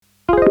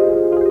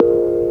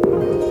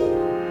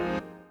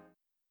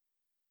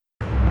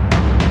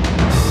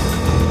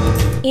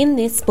In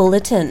this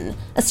bulletin,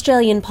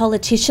 Australian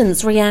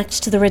politicians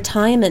react to the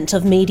retirement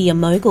of media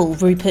mogul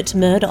Rupert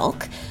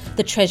Murdoch.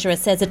 The Treasurer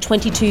says a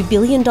 $22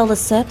 billion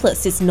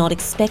surplus is not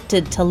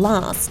expected to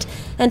last.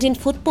 And in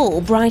football,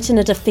 Brighton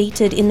are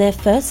defeated in their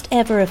first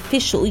ever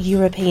official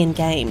European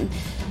game.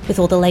 With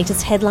all the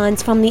latest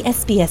headlines from the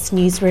SBS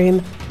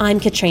newsroom, I'm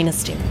Katrina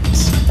Stewart.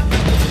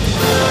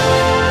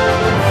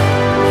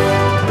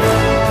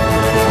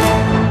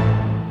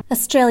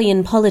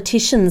 Australian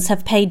politicians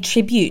have paid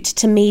tribute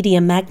to media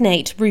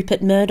magnate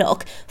Rupert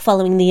Murdoch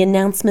following the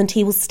announcement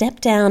he will step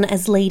down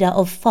as leader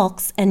of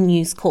Fox and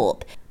News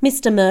Corp.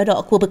 Mr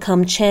Murdoch will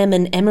become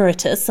chairman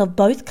emeritus of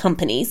both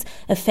companies,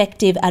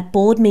 effective at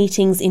board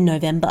meetings in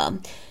November.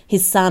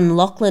 His son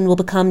Lachlan will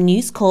become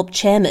News Corp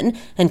chairman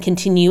and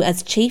continue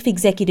as chief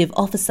executive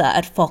officer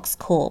at Fox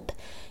Corp.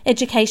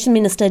 Education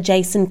Minister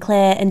Jason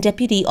Clare and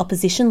Deputy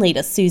Opposition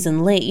Leader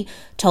Susan Lee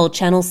told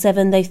Channel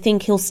 7 they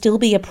think he'll still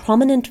be a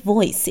prominent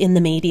voice in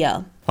the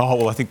media. Oh,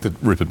 well, I think that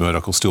Rupert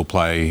Murdoch will still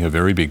play a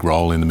very big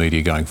role in the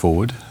media going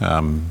forward.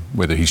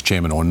 Whether he's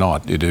chairman or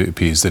not, it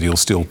appears that he'll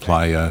still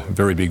play a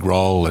very big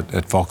role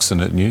at Fox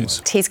and at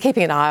News. He's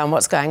keeping an eye on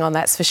what's going on,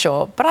 that's for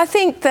sure. But I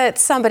think that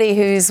somebody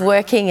who's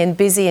working and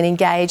busy and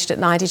engaged at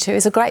 92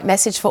 is a great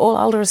message for all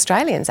older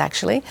Australians,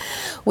 actually.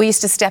 We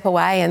used to step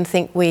away and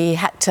think we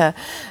had to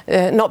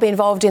not be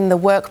involved in the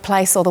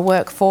workplace or the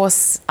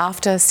workforce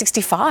after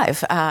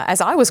 65, as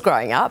I was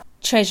growing up.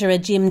 Treasurer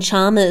Jim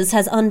Chalmers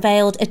has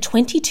unveiled a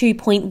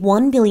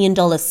 $22.1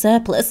 billion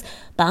surplus,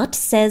 but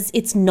says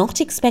it's not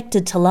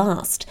expected to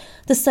last.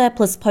 The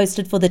surplus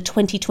posted for the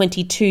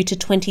 2022 to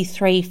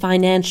 23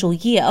 financial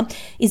year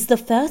is the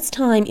first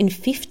time in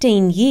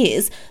 15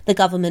 years the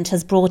government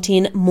has brought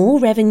in more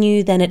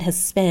revenue than it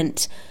has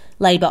spent.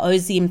 Labor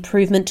owes the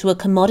improvement to a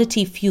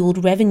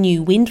commodity-fuelled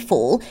revenue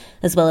windfall,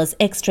 as well as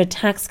extra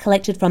tax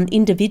collected from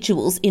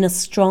individuals in a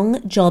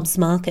strong jobs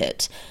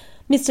market.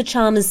 Mr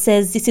Chalmers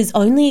says this is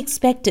only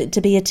expected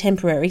to be a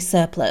temporary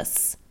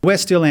surplus. We're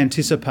still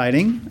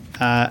anticipating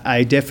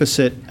a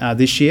deficit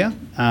this year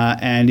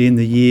and in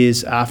the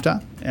years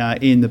after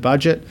in the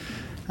budget.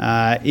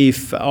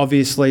 If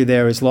obviously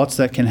there is lots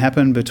that can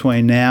happen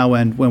between now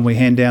and when we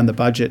hand down the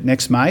budget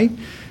next May.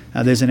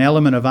 There's an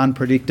element of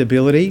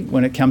unpredictability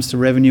when it comes to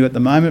revenue at the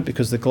moment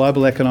because the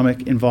global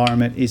economic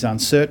environment is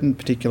uncertain,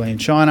 particularly in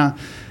China,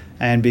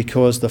 and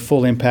because the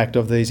full impact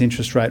of these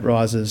interest rate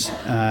rises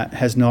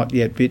has not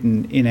yet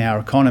bitten in our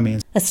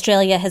economy.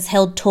 Australia has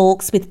held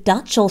talks with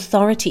Dutch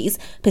authorities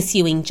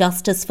pursuing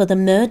justice for the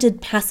murdered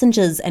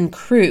passengers and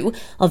crew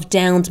of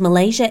downed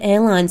Malaysia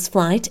Airlines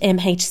flight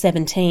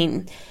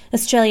MH17.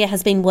 Australia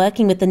has been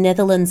working with the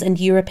Netherlands and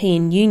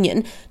European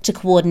Union to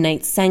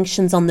coordinate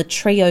sanctions on the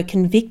trio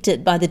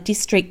convicted by the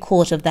District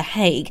Court of The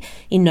Hague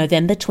in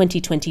November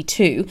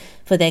 2022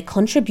 for their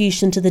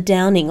contribution to the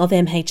downing of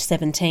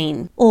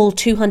MH17. All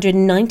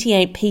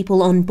 298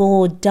 people on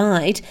board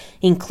died,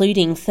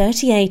 including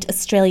 38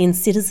 Australian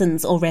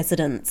citizens or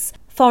residents.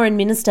 Foreign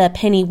Minister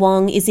Penny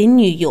Wong is in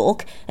New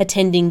York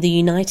attending the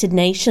United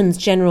Nations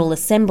General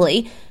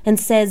Assembly and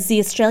says the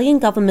Australian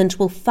government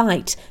will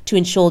fight to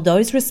ensure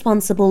those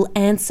responsible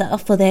answer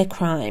for their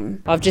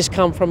crime. I've just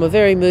come from a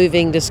very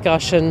moving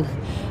discussion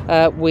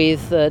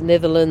with the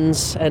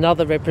Netherlands and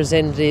other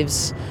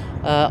representatives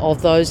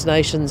of those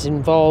nations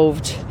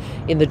involved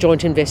in the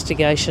joint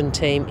investigation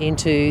team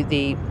into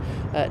the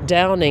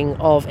downing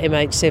of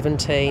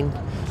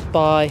MH17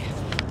 by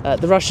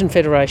the Russian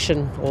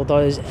Federation, or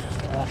those,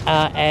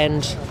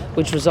 and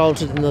which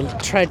resulted in the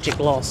tragic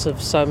loss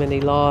of so many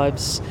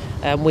lives.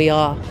 And we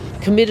are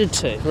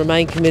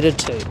remain committed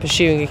to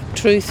pursuing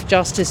truth,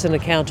 justice and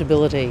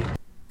accountability.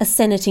 A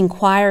Senate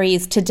inquiry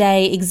is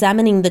today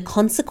examining the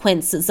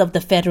consequences of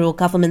the federal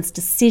government's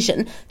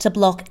decision to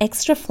block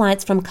extra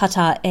flights from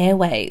Qatar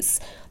Airways.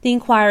 The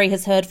inquiry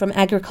has heard from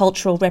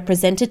agricultural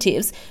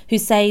representatives who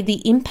say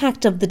the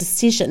impact of the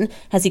decision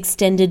has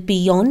extended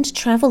beyond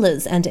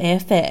travellers and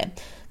airfare.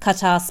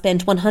 Qatar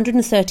spent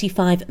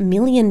 $135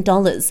 million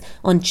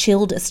on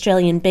chilled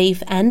Australian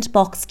beef and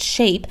boxed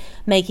sheep,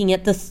 making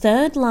it the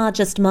third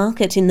largest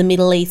market in the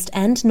Middle East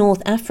and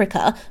North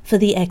Africa for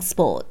the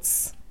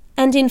exports.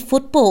 And in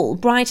football,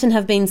 Brighton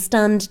have been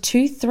stunned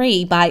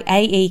 2-3 by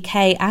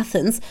AEK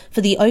Athens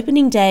for the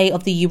opening day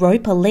of the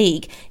Europa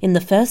League in the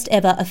first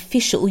ever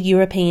official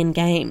European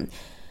game.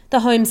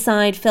 The home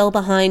side fell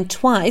behind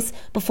twice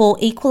before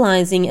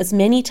equalising as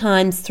many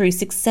times through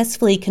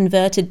successfully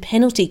converted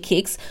penalty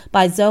kicks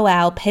by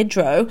João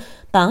Pedro,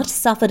 but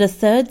suffered a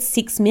third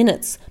 6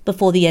 minutes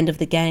before the end of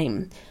the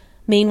game.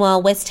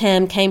 Meanwhile, West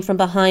Ham came from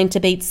behind to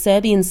beat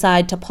Serbian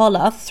side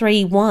Topola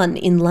 3-1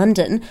 in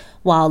London,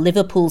 while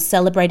Liverpool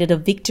celebrated a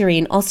victory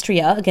in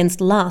Austria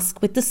against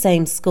Lask with the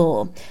same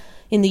score.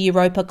 In the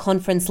Europa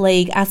Conference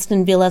League,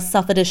 Aston Villa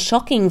suffered a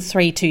shocking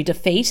 3-2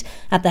 defeat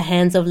at the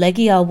hands of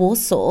Legia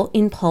Warsaw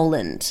in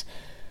Poland.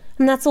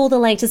 And that's all the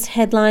latest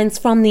headlines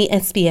from the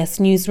SBS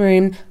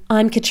newsroom.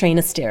 I'm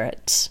Katrina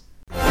Stewart.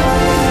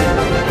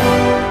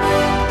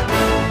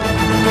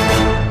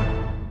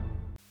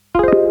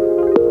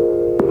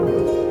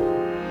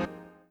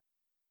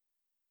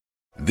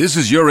 This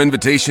is your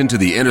invitation to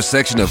the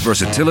intersection of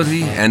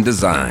versatility and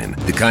design.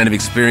 The kind of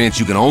experience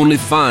you can only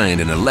find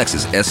in a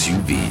Lexus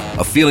SUV.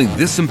 A feeling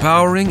this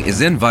empowering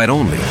is invite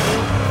only.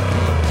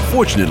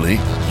 Fortunately,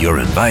 you're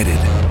invited.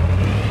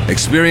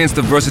 Experience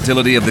the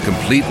versatility of the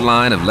complete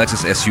line of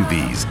Lexus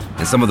SUVs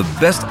and some of the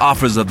best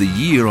offers of the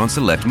year on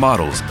select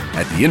models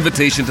at the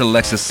Invitation to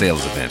Lexus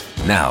sales event,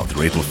 now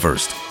through April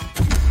 1st.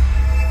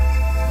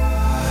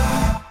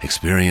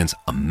 Experience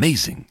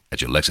amazing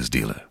at your Lexus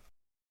dealer.